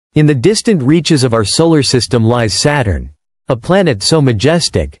In the distant reaches of our solar system lies Saturn, a planet so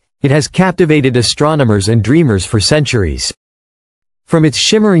majestic, it has captivated astronomers and dreamers for centuries. From its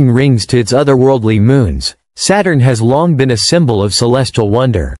shimmering rings to its otherworldly moons, Saturn has long been a symbol of celestial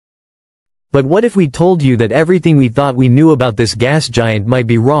wonder. But what if we told you that everything we thought we knew about this gas giant might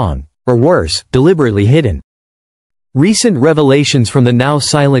be wrong, or worse, deliberately hidden? Recent revelations from the now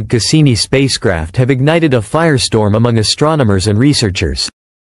silent Cassini spacecraft have ignited a firestorm among astronomers and researchers.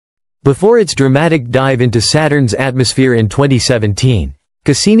 Before its dramatic dive into Saturn's atmosphere in 2017,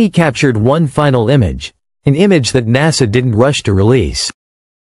 Cassini captured one final image, an image that NASA didn't rush to release.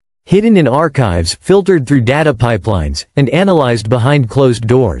 Hidden in archives, filtered through data pipelines, and analyzed behind closed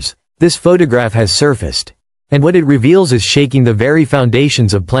doors, this photograph has surfaced, and what it reveals is shaking the very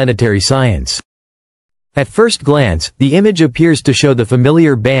foundations of planetary science. At first glance, the image appears to show the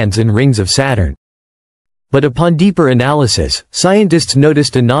familiar bands and rings of Saturn. But upon deeper analysis, scientists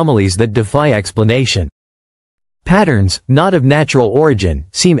noticed anomalies that defy explanation. Patterns, not of natural origin,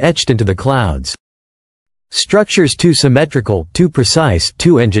 seem etched into the clouds. Structures too symmetrical, too precise,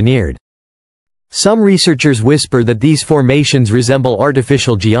 too engineered. Some researchers whisper that these formations resemble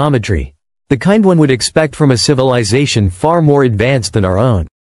artificial geometry, the kind one would expect from a civilization far more advanced than our own.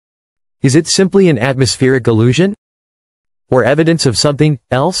 Is it simply an atmospheric illusion? Or evidence of something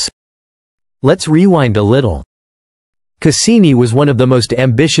else? Let's rewind a little. Cassini was one of the most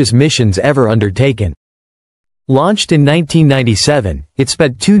ambitious missions ever undertaken. Launched in 1997, it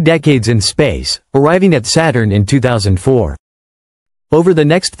spent 2 decades in space, arriving at Saturn in 2004. Over the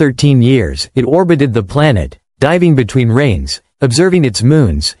next 13 years, it orbited the planet, diving between rings, observing its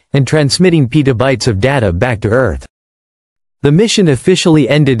moons, and transmitting petabytes of data back to Earth. The mission officially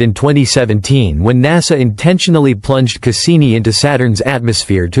ended in 2017 when NASA intentionally plunged Cassini into Saturn's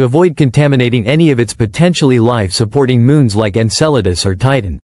atmosphere to avoid contaminating any of its potentially life-supporting moons like Enceladus or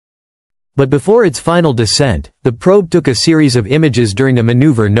Titan. But before its final descent, the probe took a series of images during a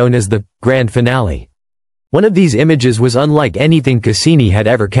maneuver known as the grand finale. One of these images was unlike anything Cassini had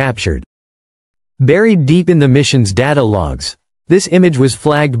ever captured. Buried deep in the mission's data logs, this image was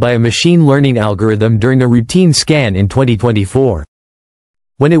flagged by a machine learning algorithm during a routine scan in 2024.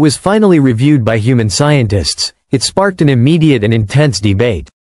 When it was finally reviewed by human scientists, it sparked an immediate and intense debate.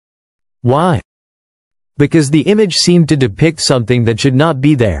 Why? Because the image seemed to depict something that should not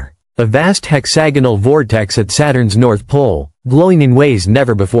be there. A vast hexagonal vortex at Saturn's North Pole, glowing in ways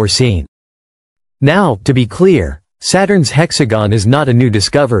never before seen. Now, to be clear, Saturn's hexagon is not a new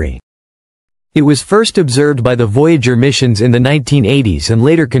discovery. It was first observed by the Voyager missions in the 1980s and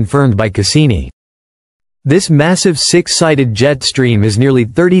later confirmed by Cassini. This massive 6-sided jet stream is nearly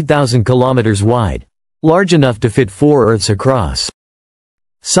 30,000 kilometers wide, large enough to fit 4 Earths across.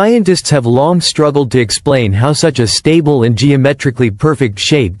 Scientists have long struggled to explain how such a stable and geometrically perfect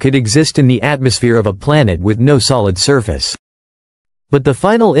shape could exist in the atmosphere of a planet with no solid surface. But the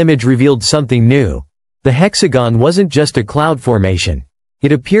final image revealed something new. The hexagon wasn't just a cloud formation.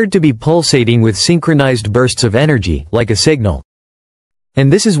 It appeared to be pulsating with synchronized bursts of energy, like a signal.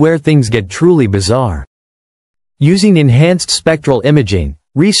 And this is where things get truly bizarre. Using enhanced spectral imaging,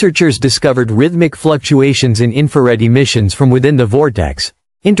 researchers discovered rhythmic fluctuations in infrared emissions from within the vortex,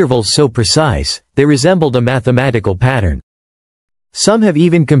 intervals so precise, they resembled a mathematical pattern. Some have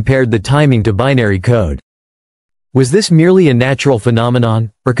even compared the timing to binary code. Was this merely a natural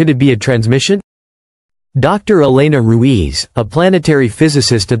phenomenon, or could it be a transmission? Dr. Elena Ruiz, a planetary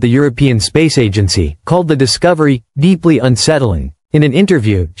physicist at the European Space Agency, called the discovery deeply unsettling. In an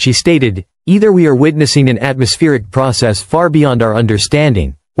interview, she stated, "Either we are witnessing an atmospheric process far beyond our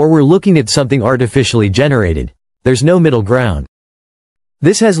understanding, or we're looking at something artificially generated. There's no middle ground."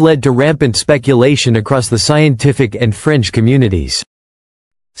 This has led to rampant speculation across the scientific and fringe communities.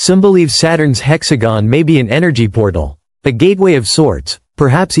 Some believe Saturn's hexagon may be an energy portal, a gateway of sorts,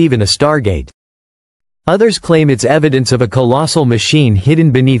 perhaps even a stargate. Others claim it's evidence of a colossal machine hidden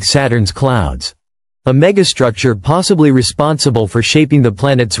beneath Saturn's clouds, a megastructure possibly responsible for shaping the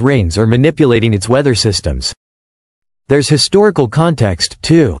planet's rings or manipulating its weather systems. There's historical context,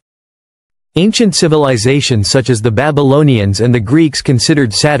 too. Ancient civilizations such as the Babylonians and the Greeks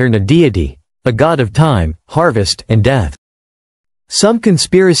considered Saturn a deity, a god of time, harvest, and death. Some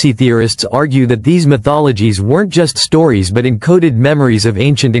conspiracy theorists argue that these mythologies weren't just stories but encoded memories of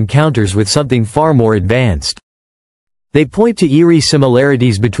ancient encounters with something far more advanced. They point to eerie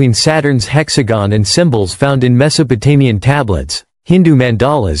similarities between Saturn's hexagon and symbols found in Mesopotamian tablets, Hindu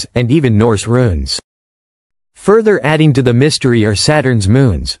mandalas, and even Norse runes. Further adding to the mystery are Saturn's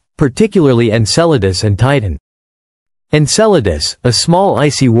moons, particularly Enceladus and Titan. Enceladus, a small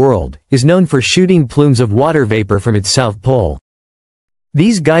icy world, is known for shooting plumes of water vapor from its south pole.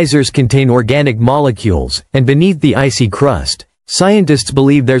 These geysers contain organic molecules, and beneath the icy crust, scientists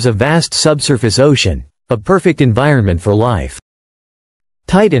believe there's a vast subsurface ocean, a perfect environment for life.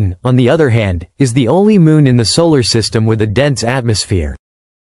 Titan, on the other hand, is the only moon in the solar system with a dense atmosphere.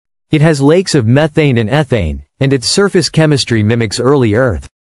 It has lakes of methane and ethane, and its surface chemistry mimics early Earth.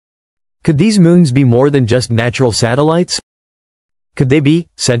 Could these moons be more than just natural satellites? Could they be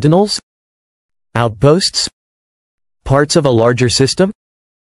sentinels? Outposts? Parts of a larger system?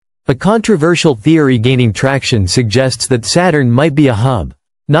 A controversial theory gaining traction suggests that Saturn might be a hub,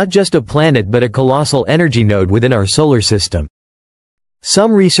 not just a planet but a colossal energy node within our solar system.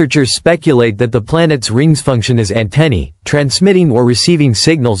 Some researchers speculate that the planet's rings function as antennae, transmitting or receiving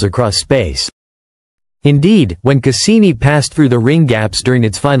signals across space. Indeed, when Cassini passed through the ring gaps during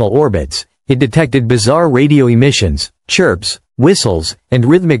its final orbits, it detected bizarre radio emissions, chirps, whistles, and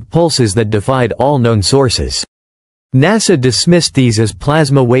rhythmic pulses that defied all known sources. NASA dismissed these as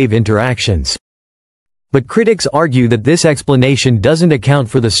plasma wave interactions. But critics argue that this explanation doesn't account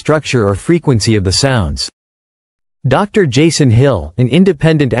for the structure or frequency of the sounds. Dr. Jason Hill, an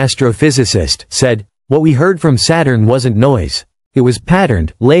independent astrophysicist, said, "What we heard from Saturn wasn't noise. It was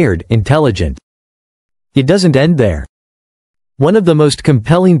patterned, layered, intelligent." It doesn't end there. One of the most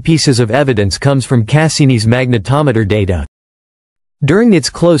compelling pieces of evidence comes from Cassini's magnetometer data. During its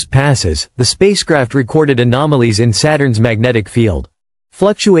close passes, the spacecraft recorded anomalies in Saturn's magnetic field.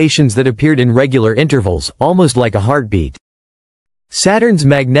 Fluctuations that appeared in regular intervals, almost like a heartbeat. Saturn's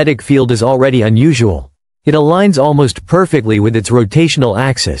magnetic field is already unusual. It aligns almost perfectly with its rotational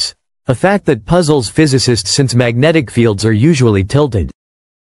axis, a fact that puzzles physicists since magnetic fields are usually tilted.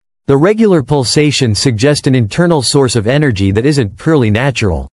 The regular pulsations suggest an internal source of energy that isn't purely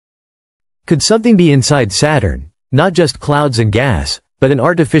natural. Could something be inside Saturn, not just clouds and gas, but an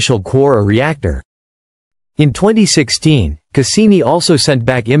artificial core or reactor? In 2016, Cassini also sent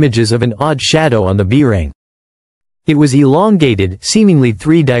back images of an odd shadow on the B-ring. It was elongated, seemingly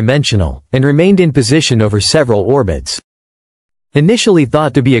three-dimensional, and remained in position over several orbits. Initially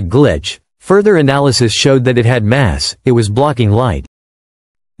thought to be a glitch, further analysis showed that it had mass, it was blocking light.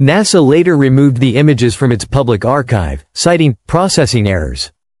 NASA later removed the images from its public archive, citing processing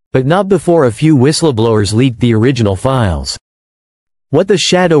errors, but not before a few whistleblowers leaked the original files. What the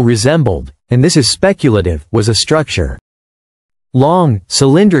shadow resembled, and this is speculative, was a structure. Long,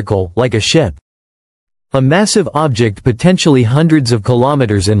 cylindrical, like a ship. A massive object potentially hundreds of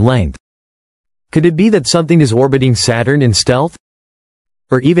kilometers in length. Could it be that something is orbiting Saturn in stealth?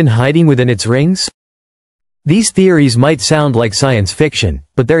 Or even hiding within its rings? These theories might sound like science fiction,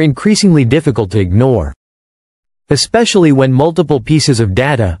 but they're increasingly difficult to ignore. Especially when multiple pieces of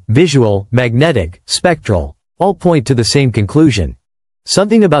data, visual, magnetic, spectral, all point to the same conclusion.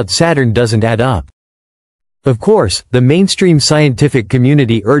 Something about Saturn doesn't add up. Of course, the mainstream scientific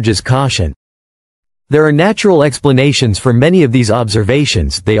community urges caution. There are natural explanations for many of these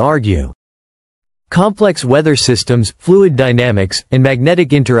observations, they argue. Complex weather systems, fluid dynamics, and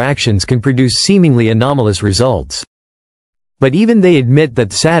magnetic interactions can produce seemingly anomalous results. But even they admit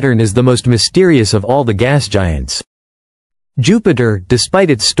that Saturn is the most mysterious of all the gas giants. Jupiter, despite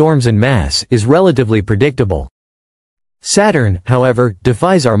its storms and mass, is relatively predictable. Saturn, however,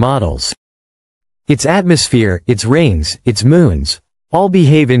 defies our models. Its atmosphere, its rings, its moons, all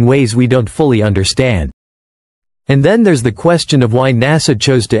behave in ways we don't fully understand. And then there's the question of why NASA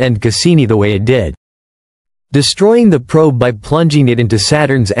chose to end Cassini the way it did. Destroying the probe by plunging it into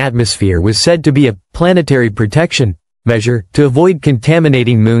Saturn's atmosphere was said to be a planetary protection measure to avoid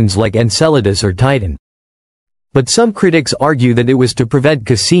contaminating moons like Enceladus or Titan. But some critics argue that it was to prevent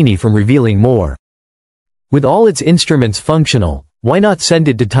Cassini from revealing more. With all its instruments functional, why not send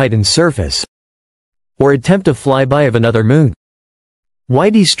it to Titan's surface? Or attempt a flyby of another moon? Why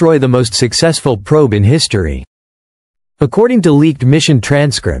destroy the most successful probe in history? According to leaked mission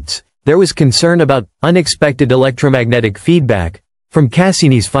transcripts, there was concern about unexpected electromagnetic feedback from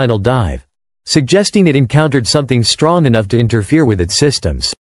Cassini's final dive, suggesting it encountered something strong enough to interfere with its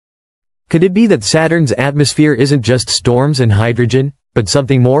systems. Could it be that Saturn's atmosphere isn't just storms and hydrogen, but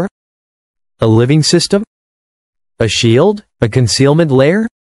something more? A living system? A shield? A concealment layer?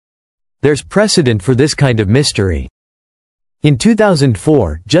 There's precedent for this kind of mystery. In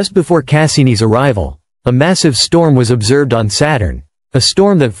 2004, just before Cassini's arrival, a massive storm was observed on Saturn, a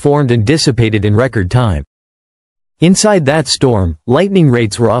storm that formed and dissipated in record time. Inside that storm, lightning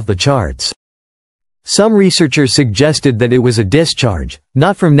rates were off the charts. Some researchers suggested that it was a discharge,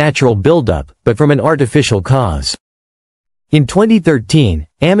 not from natural buildup, but from an artificial cause. In 2013,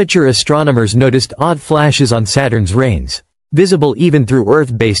 amateur astronomers noticed odd flashes on Saturn's rings, visible even through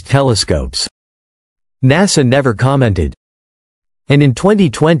Earth-based telescopes. NASA never commented. And in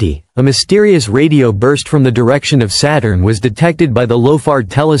 2020, a mysterious radio burst from the direction of Saturn was detected by the LOFAR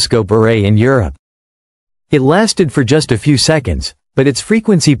telescope array in Europe. It lasted for just a few seconds, but its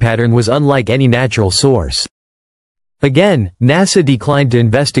frequency pattern was unlike any natural source. Again, NASA declined to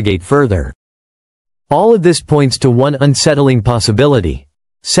investigate further. All of this points to one unsettling possibility.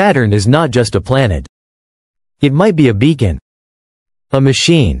 Saturn is not just a planet. It might be a beacon, a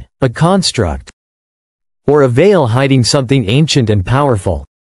machine, a construct, or a veil hiding something ancient and powerful.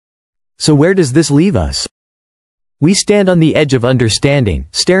 So where does this leave us? We stand on the edge of understanding,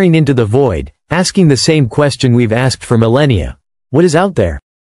 staring into the void, asking the same question we've asked for millennia. What is out there?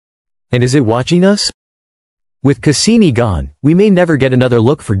 And is it watching us? With Cassini gone, we may never get another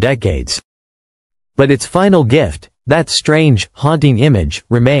look for decades. But its final gift, that strange, haunting image,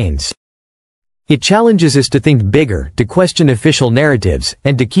 remains. It challenges us to think bigger, to question official narratives,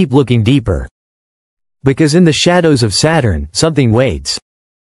 and to keep looking deeper. Because in the shadows of Saturn, something waits.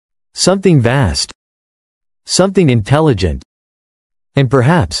 Something vast. Something intelligent. And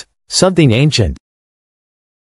perhaps, something ancient.